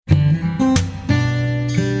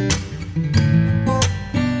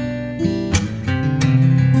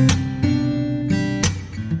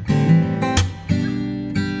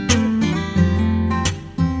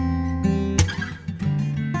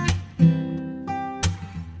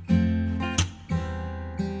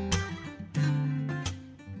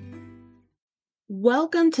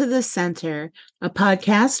Welcome to The Center, a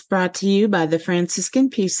podcast brought to you by the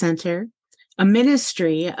Franciscan Peace Center, a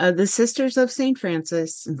ministry of the Sisters of St.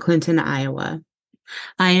 Francis in Clinton, Iowa.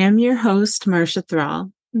 I am your host, Marcia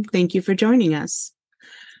Thrall. Thank you for joining us.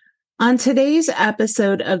 On today's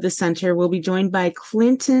episode of The Center, we'll be joined by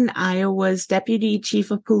Clinton, Iowa's Deputy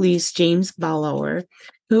Chief of Police, James Ballauer,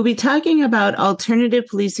 who will be talking about alternative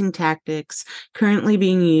policing tactics currently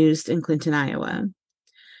being used in Clinton, Iowa.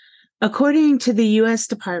 According to the U.S.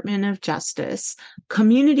 Department of Justice,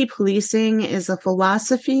 community policing is a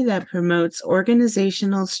philosophy that promotes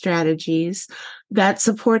organizational strategies that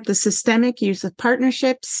support the systemic use of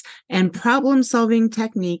partnerships and problem-solving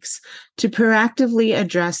techniques to proactively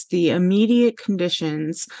address the immediate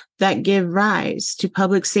conditions that give rise to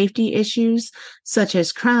public safety issues such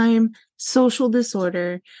as crime, social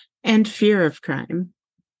disorder, and fear of crime.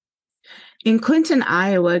 In Clinton,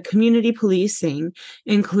 Iowa, community policing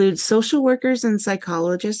includes social workers and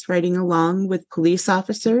psychologists riding along with police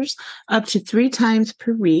officers up to 3 times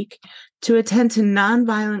per week to attend to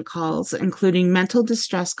nonviolent calls, including mental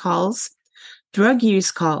distress calls, drug use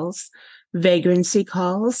calls, vagrancy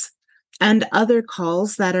calls, and other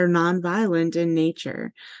calls that are nonviolent in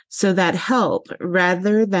nature, so that help,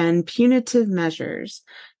 rather than punitive measures,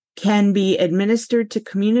 can be administered to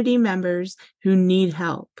community members who need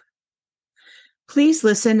help. Please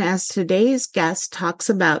listen as today's guest talks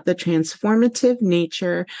about the transformative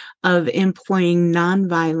nature of employing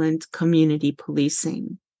nonviolent community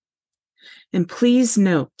policing. And please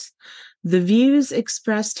note, the views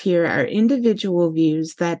expressed here are individual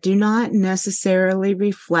views that do not necessarily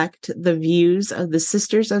reflect the views of the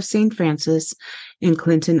Sisters of St. Francis in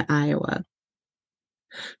Clinton, Iowa.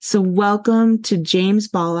 So welcome to James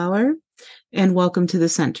Ballauer, and welcome to the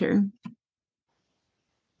Center.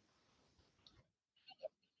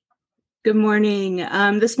 Good morning.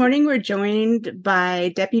 This morning we're joined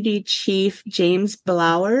by Deputy Chief James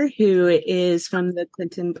Ballauer, who is from the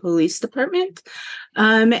Clinton Police Department.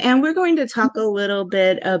 And we're going to talk a little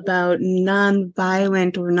bit about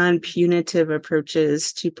nonviolent or non-punitive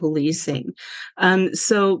approaches to policing.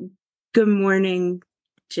 So good morning,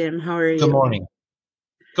 Jim. How are you? Good morning.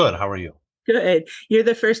 Good. How are you? Good. You're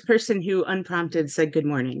the first person who unprompted said good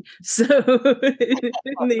morning. So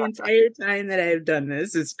the entire time that I've done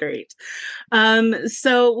this is great.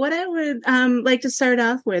 So what I would like to start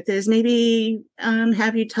off with is maybe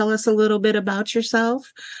have you tell us a little bit about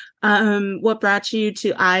yourself. What brought you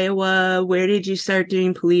to Iowa? Where did you start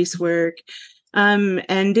doing police work?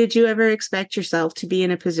 And did you ever expect yourself to be in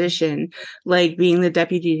a position like being the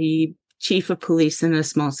Deputy Chief of Police in a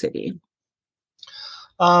small city?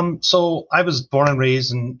 So I was born and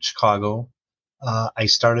raised in Chicago. I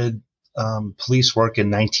started police work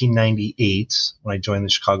in 1998 when I joined the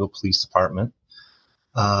Chicago Police Department.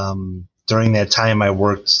 During that time, I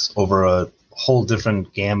worked over a whole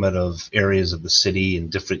different gamut of areas of the city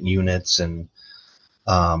and different units. And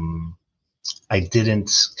I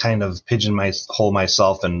didn't kind of pigeonhole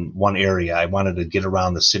myself in one area. I wanted to get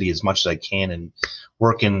around the city as much as I can and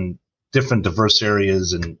work in different diverse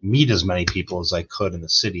areas and meet as many people as I could in the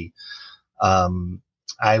city.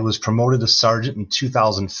 I was promoted to sergeant in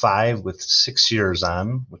 2005 with 6 years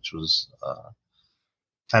on, which was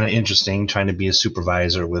kind of interesting, trying to be a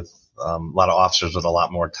supervisor with a lot of officers with a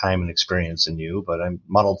lot more time and experience than you, but I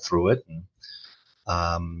muddled through it.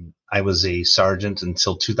 And I was a sergeant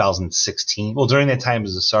until 2016. Well, during that time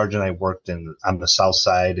as a sergeant, I worked on the south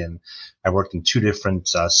side, and I worked in 2 different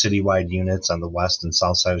citywide units on the west and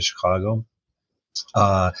south side of Chicago.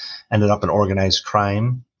 Ended up in organized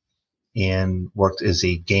crime and worked as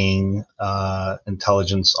a gang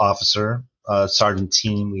intelligence officer, sergeant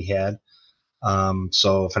team we had.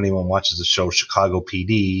 So if anyone watches the show Chicago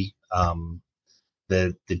PD,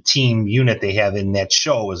 the team unit they have in that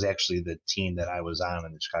show is actually the team that I was on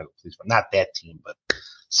in the Chicago Police Department. Not that team, but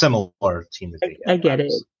similar team that they had. I get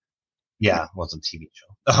it. Yeah, it was a TV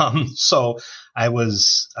show. So I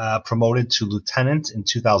was promoted to lieutenant in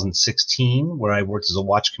 2016, where I worked as a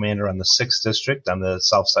watch commander on the 6th district on the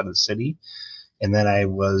south side of the city. And then I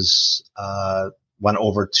went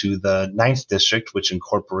over to the 9th district, which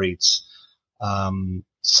incorporates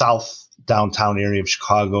south downtown area of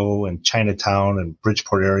Chicago and Chinatown and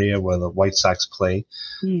Bridgeport area where the White Sox play.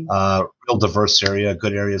 Real diverse area,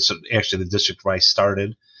 good area. So actually the district where I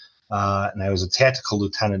started. And I was a tactical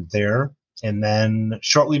lieutenant there. And then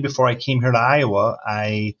shortly before I came here to Iowa,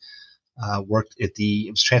 I worked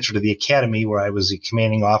was transferred to the academy where I was a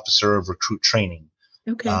commanding officer of recruit training.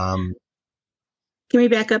 Okay. Can we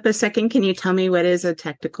back up a second? Can you tell me what is a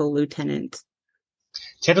tactical lieutenant?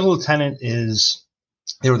 Tactical lieutenant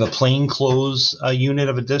they were the plainclothes unit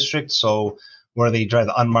of a district. So where they drive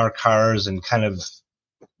the unmarked cars, and kind of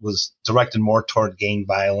was directed more toward gang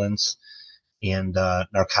violence and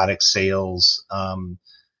narcotic sales.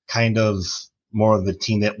 Kind of more of the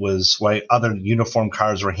team that was while other uniformed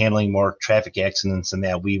cars were handling more traffic accidents, and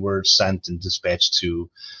that we were sent and dispatched to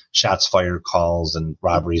shots fired calls and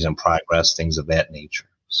robberies in progress, things of that nature.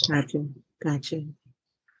 So. Gotcha.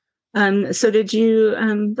 So did you,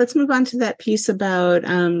 let's move on to that piece about,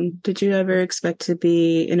 did you ever expect to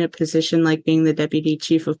be in a position like being the deputy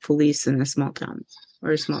chief of police in a small town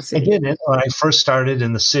or a small city? I didn't. When I first started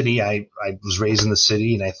in the city, I was raised in the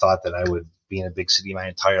city, and I thought that I would be in a big city my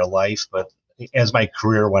entire life. But as my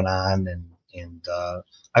career went on, and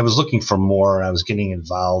I was looking for more, I was getting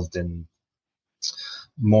involved in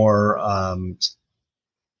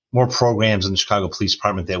more programs in the Chicago Police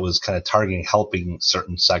Department that was kind of targeting helping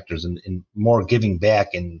certain sectors, and more giving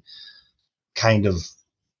back, and kind of,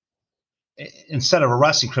 instead of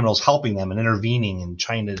arresting criminals, helping them and intervening and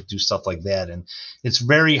trying to do stuff like that. And it's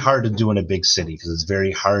very hard to do in a big city, because it's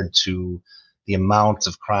very hard the amount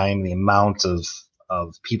of crime, the amount of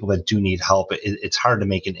people that do need help. It's hard to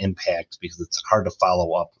make an impact, because it's hard to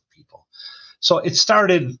follow up with people. So it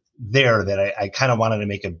started there, that I kind of wanted to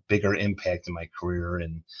make a bigger impact in my career.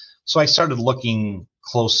 And so I started looking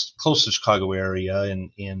close to Chicago area,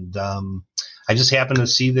 and I just happened to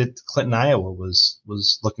see that Clinton, Iowa was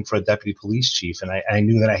looking for a deputy police chief. And I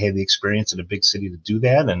knew that I had the experience in a big city to do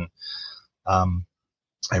that. And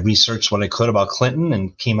I researched what I could about Clinton,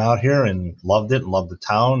 and came out here and loved it, and loved the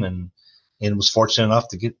town, and was fortunate enough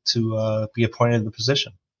to get to be appointed to the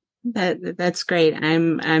position. That's great.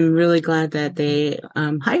 I'm really glad that they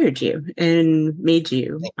hired you and made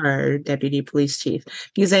you our deputy police chief,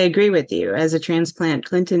 because I agree with you. As a transplant,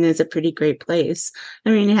 Clinton is a pretty great place.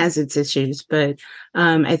 I mean, it has its issues, but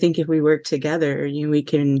I think if we work together, we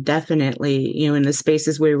can definitely, in the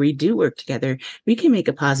spaces where we do work together, we can make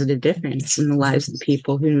a positive difference in the lives of the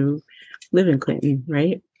people who live in Clinton,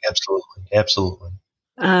 right? Absolutely.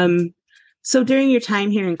 So during your time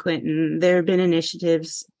here in Clinton, there have been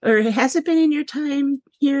initiatives, or has it been in your time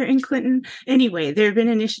here in Clinton? Anyway, there have been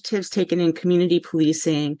initiatives taken in community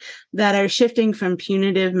policing that are shifting from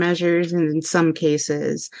punitive measures, and in some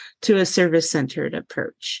cases, to a service-centered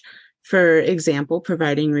approach. For example,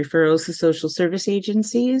 providing referrals to social service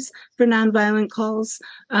agencies for nonviolent calls,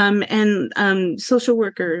 and social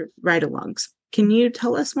worker ride-alongs. Can you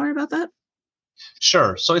tell us more about that?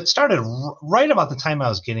 Sure. So it started right about the time I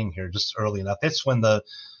was getting here, just early enough. That's when the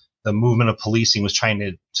movement of policing was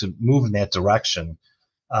trying to move in that direction.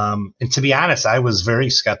 And to be honest, I was very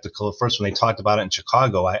skeptical at first when they talked about it in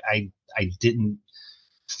Chicago. I didn't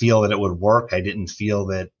feel that it would work. I didn't feel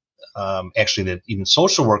that actually that even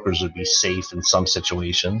social workers would be safe in some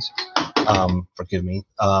situations. Forgive me.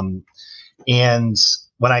 And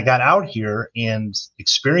when I got out here and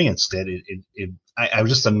experienced it, I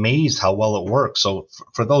was just amazed how well it works. So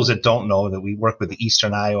for those that don't know, that we work with the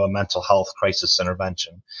Eastern Iowa Mental Health Crisis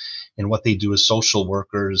Intervention, and what they do is social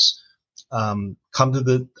workers come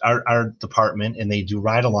to our department, and they do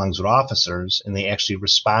ride-alongs with officers, and they actually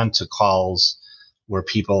respond to calls where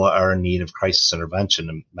people are in need of crisis intervention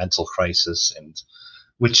and mental crisis, and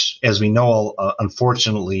which, as we know,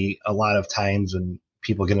 unfortunately, a lot of times when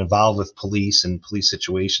people get involved with police and police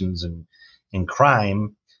situations and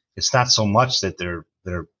crime, it's not so much that they're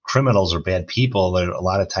criminals or bad people. A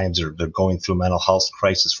lot of times they're going through a mental health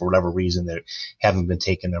crisis for whatever reason. They haven't been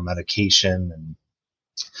taking their medication. And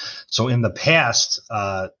so in the past,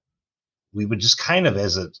 we would just kind of,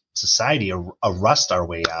 as a society, arrest our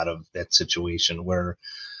way out of that situation where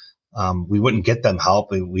we wouldn't get them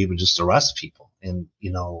help. We would just arrest people. And,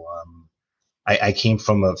 I came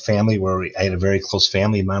from a family where I had a very close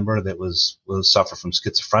family member that was suffer from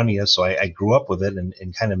schizophrenia. So I grew up with it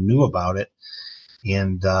and kind of knew about it.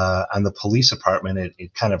 And on the police department,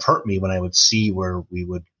 it kind of hurt me when I would see where we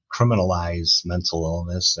would criminalize mental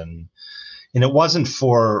illness. And it wasn't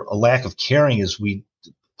for a lack of caring, as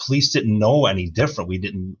police didn't know any different.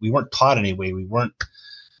 We weren't taught anyway. We weren't,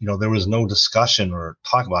 there was no discussion or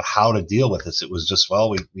talk about how to deal with this. It was just,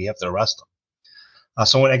 well, we have to arrest them.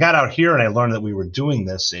 So when I got out here and I learned that we were doing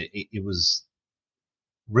this, it was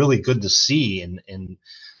really good to see. And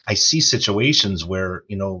I see situations where,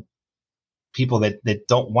 people that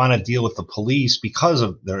don't want to deal with the police because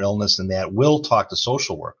of their illness and that will talk to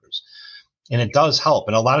social workers. And it does help.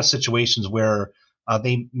 In a lot of situations where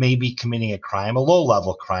they may be committing a crime, a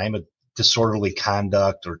low-level crime, a disorderly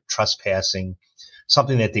conduct or trespassing,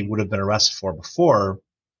 something that they would have been arrested for before,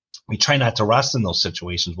 we try not to arrest in those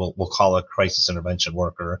situations. We'll call a crisis intervention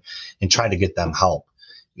worker and try to get them help.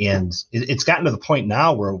 And it's gotten to the point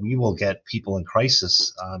now where we will get people in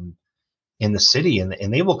crisis in the city,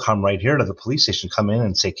 and they will come right here to the police station, come in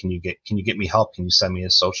and say, can you get me help? Can you send me a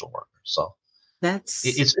social worker? So That's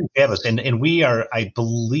it's been fabulous. And we are, I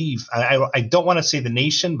believe, I don't want to say the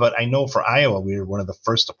nation, but I know for Iowa, we were one of the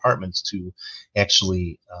first departments to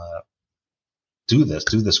actually do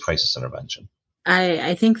this crisis intervention.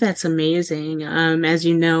 I think that's amazing. As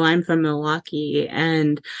you know, I'm from Milwaukee,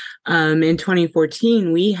 and in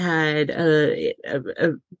 2014, we had a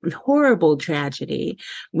horrible tragedy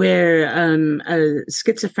where a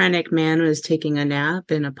schizophrenic man was taking a nap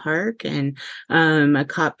in a park, and a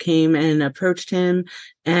cop came and approached him,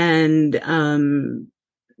 and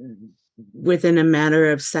within a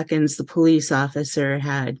matter of seconds, the police officer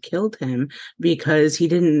had killed him because he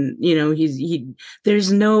didn't,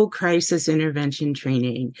 there's no crisis intervention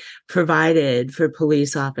training provided for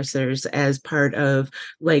police officers as part of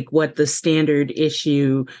like what the standard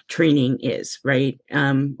issue training is, right?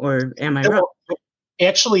 Or am I wrong?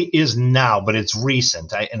 Actually is now, but it's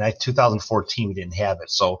recent. 2014, we didn't have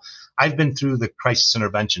it. So I've been through the crisis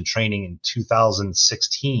intervention training in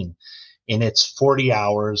 2016. And it's 40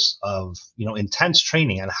 hours of, intense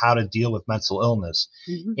training on how to deal with mental illness.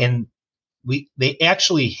 Mm-hmm. And they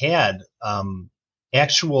actually had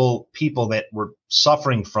actual people that were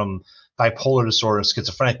suffering from bipolar disorder and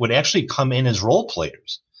schizophrenic would actually come in as role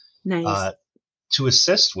players. Nice. To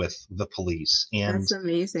assist with the police. And that's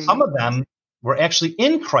amazing. Some of them were actually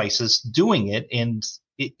in crisis doing it. And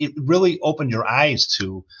it really opened your eyes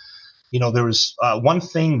to, there was one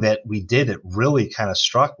thing that we did that really kind of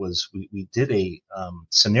struck was we did a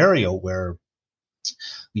scenario where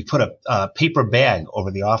we put a paper bag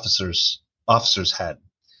over the officer's head,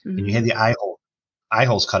 mm-hmm. and you had the eye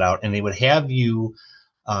holes cut out, and they would have you,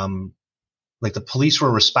 like the police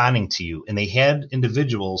were responding to you, and they had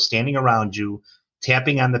individuals standing around you,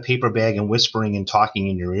 tapping on the paper bag and whispering and talking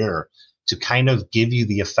in your ear to kind of give you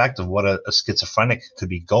the effect of what a schizophrenic could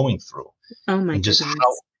be going through. Oh my and goodness. Just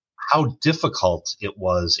how difficult it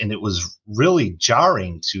was, and it was really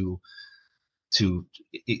jarring to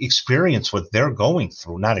experience what they're going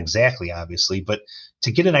through. Not exactly, obviously, but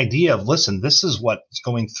to get an idea of, listen, this is what's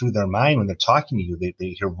going through their mind when they're talking to you.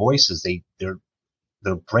 They hear voices,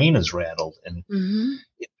 their brain is rattled, and mm-hmm.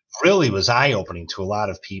 It really was eye-opening to a lot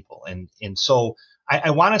of people. And so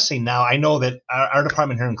I want to say now, I know that our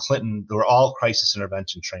department here in Clinton, we're all crisis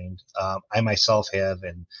intervention trained. I myself have,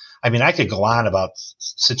 and I mean, I could go on about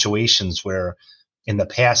situations where in the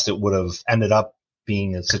past it would have ended up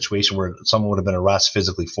being a situation where someone would have been arrested,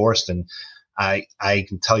 physically forced. And I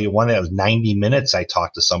can tell you one that was 90 minutes. I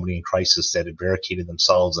talked to somebody in crisis that had barricaded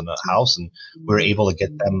themselves in a house, and we were able to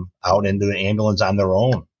get them out into the ambulance on their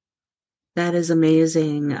own. That is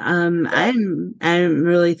amazing. I'm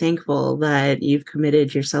really thankful that you've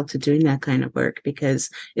committed yourself to doing that kind of work because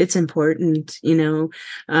it's important, Very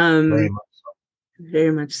much so.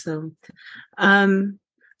 Very much so.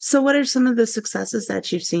 So what are some of the successes that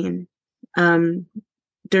you've seen during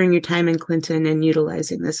your time in Clinton and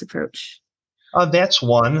utilizing this approach? That's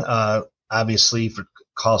one. Obviously, for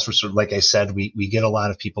calls for, like I said, we get a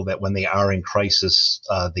lot of people that when they are in crisis,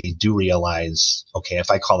 they do realize, okay,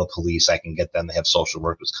 if I call the police, I can get them to have social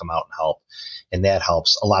workers come out and help. And that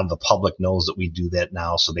helps. A lot of the public knows that we do that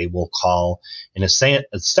now, so they will call. And instead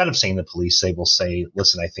of saying the police, they will say,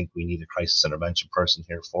 listen, I think we need a crisis intervention person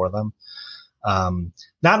here for them.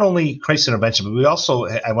 Not only crisis intervention, but we also,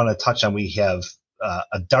 I want to touch on, we have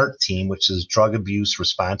a DART team, which is drug abuse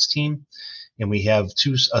response team. And we have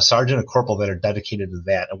a sergeant and a corporal that are dedicated to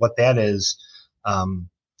that. And what that is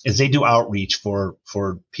they do outreach for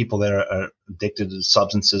people that are addicted to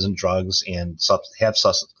substances and drugs and have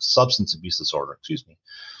substance abuse disorder,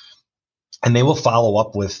 And they will follow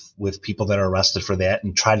up with people that are arrested for that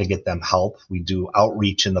and try to get them help. We do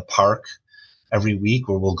outreach in the park every week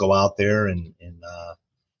where we'll go out there and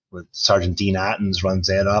with Sergeant Dean Ottens runs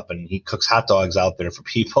that up, and he cooks hot dogs out there for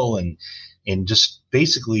people, and just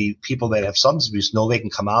basically people that have substance abuse know they can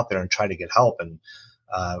come out there and try to get help. And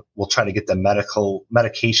we'll try to get them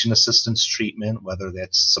medication assistance treatment, whether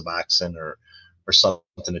that's Suboxone or something,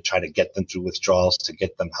 to try to get them through withdrawals, to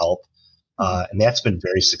get them help. And that's been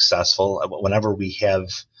very successful. Whenever we have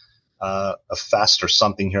a fest or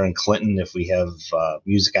something here in Clinton, if we have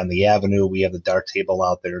music on the avenue, we have the dart table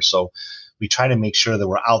out there. So we try to make sure that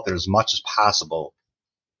we're out there as much as possible.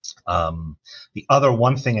 The other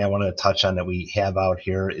one thing I want to touch on that we have out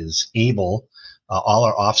here is ABLE. All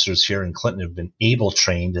our officers here in Clinton have been ABLE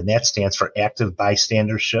trained, and that stands for active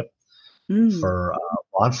bystandership for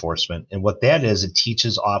law enforcement. And what that is, it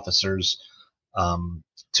teaches officers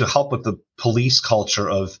to help with the police culture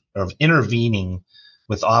of intervening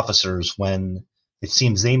with officers when it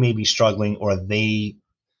seems they may be struggling or they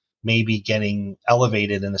maybe getting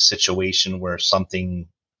elevated in a situation where something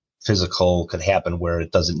physical could happen where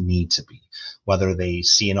it doesn't need to be, whether they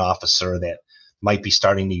see an officer that might be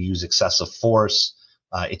starting to use excessive force.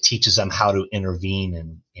 It teaches them how to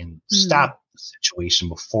intervene and stop the situation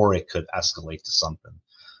before it could escalate to something.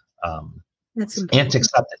 That's And to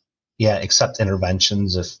important. accept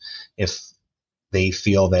interventions if they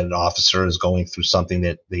feel that an officer is going through something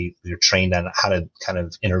that they're trained on how to kind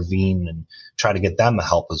of intervene and try to get them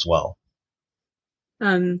help as well.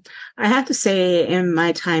 I have to say, in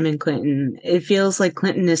my time in Clinton, it feels like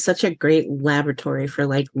Clinton is such a great laboratory for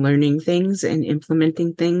like learning things and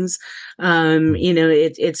implementing things.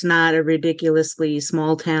 It's not a ridiculously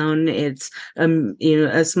small town. It's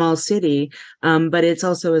a small city, but it's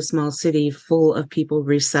also a small city full of people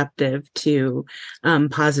receptive to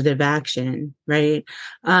positive action, right?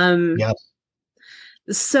 Yeah.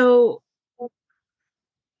 So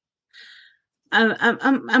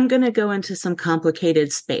I'm going to go into some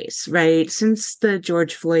complicated space, right? Since the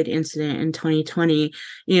George Floyd incident in 2020,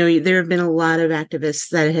 there have been a lot of activists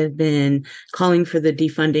that have been calling for the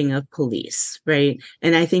defunding of police, right?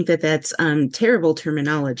 And I think that that's terrible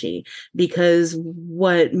terminology, because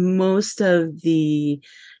what most of the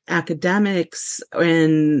academics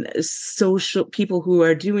and social people who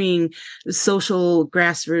are doing social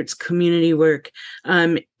grassroots community work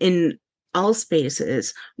in all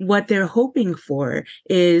spaces, what they're hoping for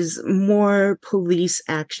is more police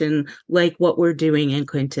action like what we're doing in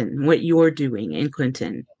Clinton, what you're doing in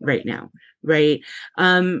Clinton right now, right?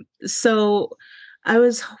 So I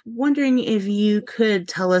was wondering if you could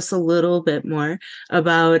tell us a little bit more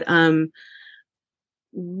about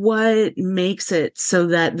what makes it so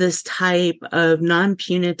that this type of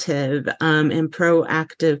non-punitive and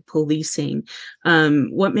proactive policing,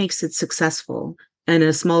 what makes it successful in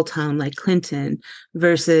a small town like Clinton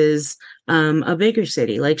versus a bigger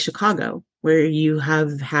city like Chicago, where you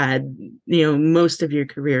have had, most of your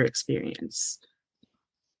career experience?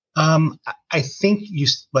 I think you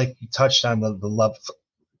touched on the love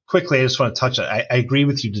quickly. I just want to touch on, I agree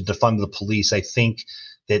with you to defund the police. I think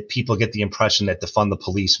that people get the impression that defund the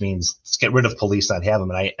police means let's get rid of police, not have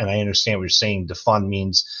them. And I understand what you're saying. Defund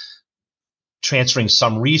means transferring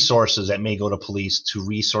some resources that may go to police to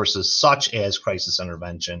resources such as crisis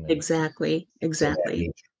intervention. Exactly.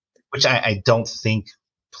 Which I don't think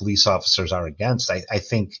police officers are against. I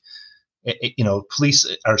think, police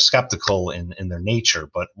are skeptical in their nature,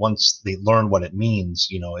 but once they learn what it means,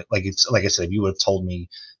 like I said, if you would have told me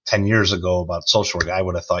 10 years ago about social work, I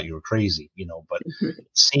would have thought you were crazy, but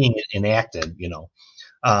seeing it enacted,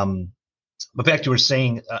 but back to what you were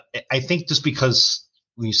saying, I think just because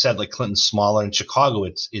when you said like Clinton's smaller, in Chicago,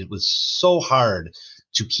 it was so hard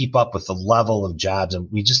to keep up with the level of jobs, and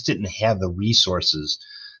we just didn't have the resources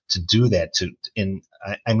to do that.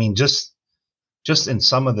 I mean, just in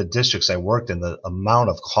some of the districts I worked in, the amount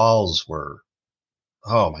of calls were,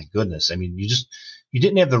 oh my goodness. I mean, you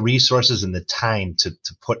didn't have the resources and the time to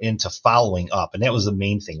put into following up. And that was the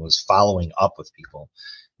main thing, was following up with people.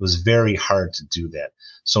 It was very hard to do that.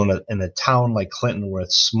 So in a town like Clinton, where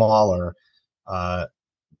it's smaller,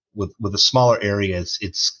 with a smaller areas,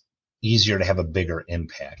 it's easier to have a bigger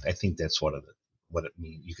impact. I think that's what it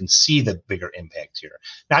means. You can see the bigger impact here.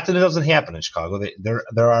 Not that it doesn't happen in Chicago.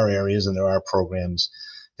 There are areas and there are programs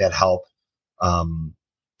that help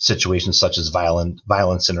situations such as violence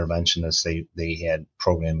interventionists. They had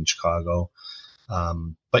program in Chicago.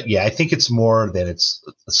 But yeah, I think it's more that it's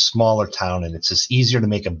a smaller town and it's just easier to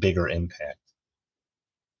make a bigger impact.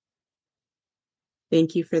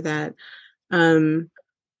 Thank you for that.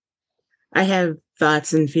 I have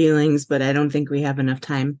thoughts and feelings, but I don't think we have enough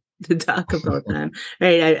time to talk about them.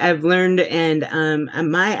 Right. I've learned, and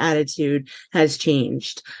my attitude has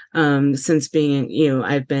changed since being,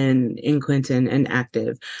 I've been in Clinton and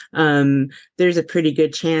active. There's a pretty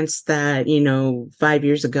good chance that, 5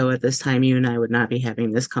 years ago at this time, you and I would not be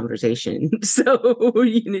having this conversation. So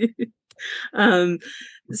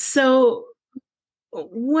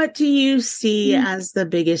what do you see as the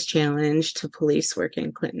biggest challenge to police work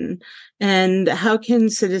in Clinton? And how can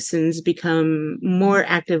citizens become more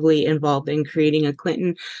actively involved in creating a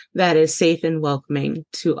Clinton that is safe and welcoming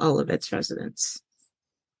to all of its residents?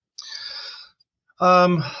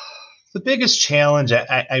 The biggest challenge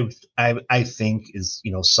I think is,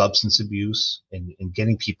 substance abuse and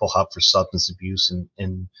getting people help for substance abuse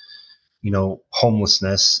and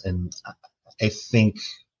homelessness. And I think,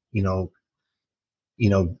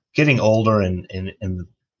 getting older and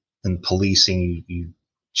policing, you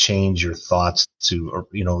change your thoughts to, or,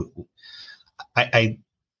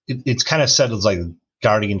 it's kind of said as like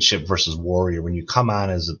guardianship versus warrior. When you come on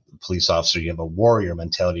as a police officer, you have a warrior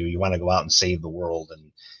mentality where you want to go out and save the world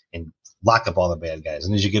and lock up all the bad guys.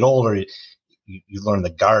 And as you get older, you learn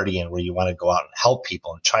the guardian, where you want to go out and help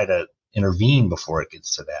people and try to intervene before it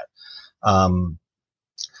gets to that.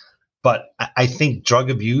 But I think drug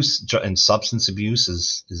abuse and substance abuse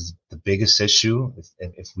is the biggest issue.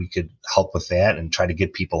 If we could help with that and try to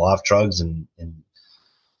get people off drugs, and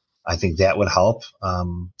I think that would help.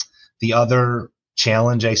 The other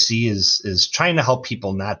challenge I see is trying to help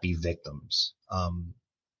people not be victims.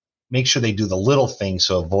 Make sure they do the little things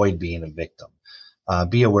to avoid being a victim.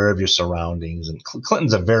 Be aware of your surroundings. And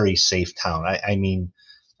Clinton's a very safe town. I mean,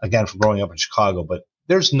 again, from growing up in Chicago, but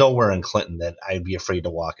there's nowhere in Clinton that I'd be afraid to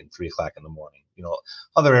walk in 3 o'clock in the morning.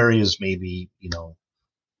 Other areas maybe,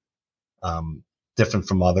 different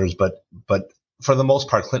from others, but for the most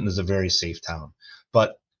part, Clinton is a very safe town.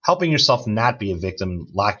 But helping yourself not be a victim,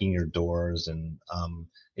 locking your doors, and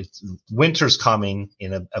it's winter's coming,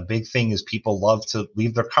 and a big thing is people love to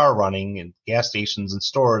leave their car running, and gas stations and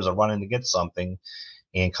stores are running to get something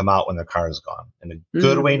and come out when their car is gone. And a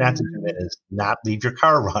good way not to do that is not leave your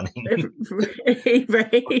car running.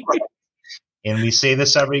 Right. And we say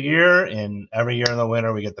this every year, and every year in the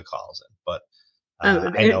winter we get the calls in. But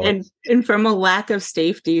I know and from a lack of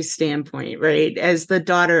safety standpoint, right? As the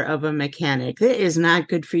daughter of a mechanic, it is not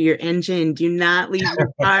good for your engine. Do not leave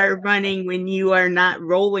your car running when you are not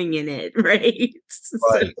rolling in it, right?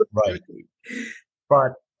 Right.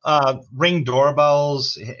 But Ring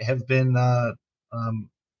doorbells have been,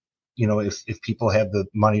 if people have the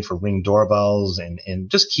money for Ring doorbells and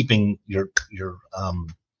just keeping your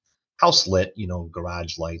house lit,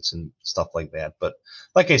 garage lights and stuff like that. But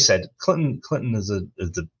like I said, Clinton is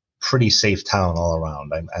a pretty safe town all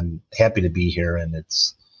around. I'm happy to be here, and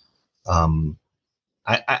it's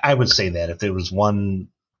I would say that if there was one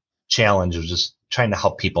challenge, it was just trying to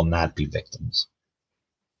help people not be victims.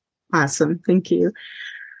 Awesome, thank you.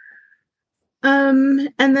 And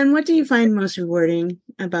then what do you find most rewarding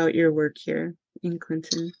about your work here in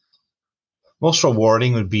Clinton? Most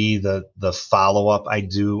rewarding would be the follow-up I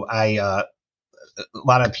do. A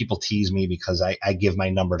lot of people tease me because I give my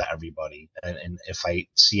number to everybody. And if I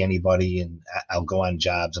see anybody, and I'll go on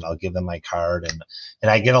jobs and I'll give them my card,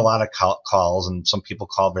 and I get a lot of calls, and some people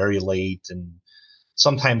call very late, and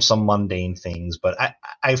sometimes some mundane things. But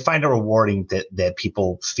I find it rewarding that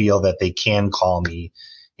people feel that they can call me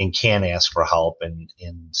and can ask for help. And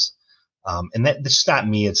that's not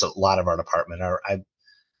me. It's a lot of our department.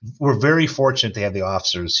 We're very fortunate to have the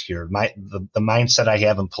officers here. The mindset I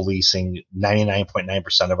have in policing,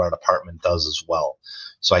 99.9% of our department does as well.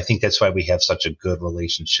 So I think that's why we have such a good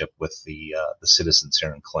relationship with the citizens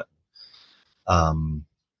here in Clinton.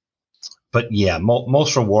 But yeah,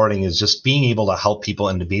 most rewarding is just being able to help people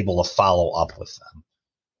and to be able to follow up with them.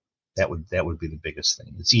 That would be the biggest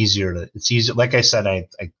thing. It's easier. Like I said, I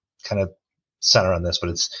kind of center on this, but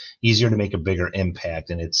it's easier to make a bigger impact,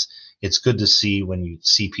 and it's good to see when you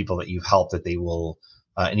see people that you've helped that they will,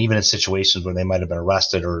 and even in situations where they might have been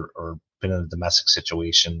arrested or been in a domestic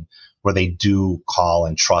situation, where they do call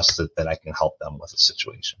and trust that I can help them with a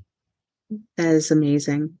situation. That is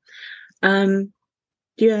amazing. Do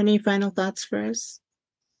you have any final thoughts for us?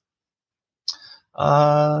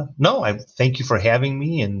 No, I thank you for having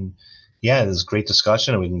me, and yeah, it was a great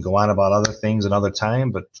discussion, and we can go on about other things another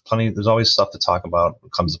time, but there's always stuff to talk about when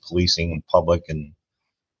it comes to policing and public. And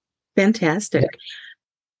fantastic. Yeah.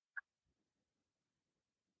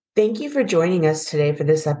 Thank you for joining us today for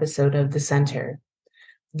this episode of The Center.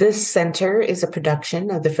 This Center is a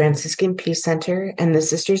production of the Franciscan Peace Center and the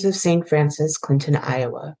Sisters of St. Francis, Clinton,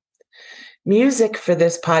 Iowa. Music for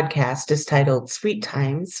this podcast is titled Sweet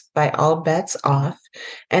Times by All Bets Off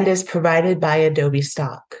and is provided by Adobe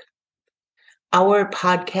Stock. Our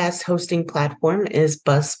podcast hosting platform is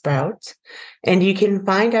Buzzsprout, and you can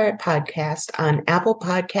find our podcast on Apple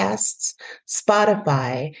Podcasts,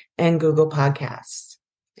 Spotify, and Google Podcasts.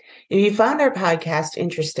 If you found our podcast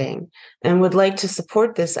interesting and would like to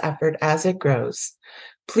support this effort as it grows,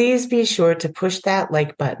 please be sure to push that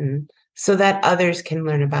like button so that others can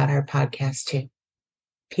learn about our podcast too.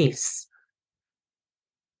 Peace.